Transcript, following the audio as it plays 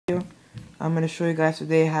I'm going to show you guys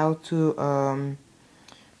today how to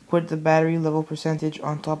put the battery level percentage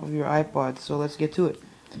on top of your iPod. So let's get to it.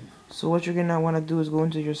 So what you're going to want to do is go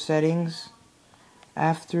into your settings.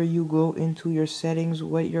 After you go into your settings,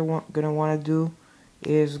 what you're going to want to do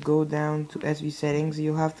is go down to SBsettings.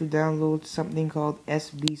 You'll have to download something called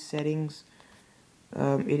SBsettings.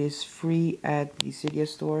 It is free at the Cydia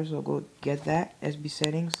store, so go get that,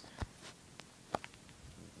 SBsettings.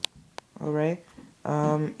 Alright,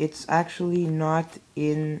 it's actually not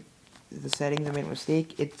in the settings. I made a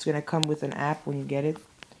mistake. It's gonna come with an app when you get it.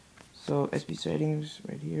 So SBsettings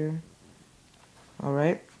right here.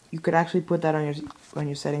 Alright, you could actually put that on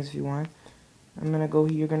your settings if you want. I'm gonna go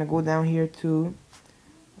here. You're gonna go down here to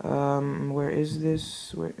where is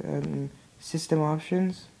this? System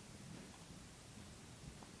options.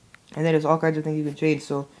 And then there's all kinds of things you can change.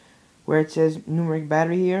 So where it says numeric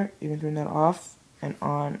battery here, you can turn that off and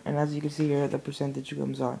on, and as you can see here, the percentage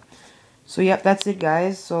comes on. So yep, that's it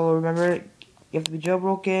guys. So remember, you have to be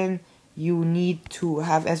jailbroken, you need to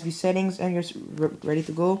have SBsettings, and you're ready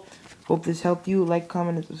to go. Hope this helped you. Like,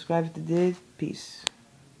 comment, and subscribe if it did. Peace.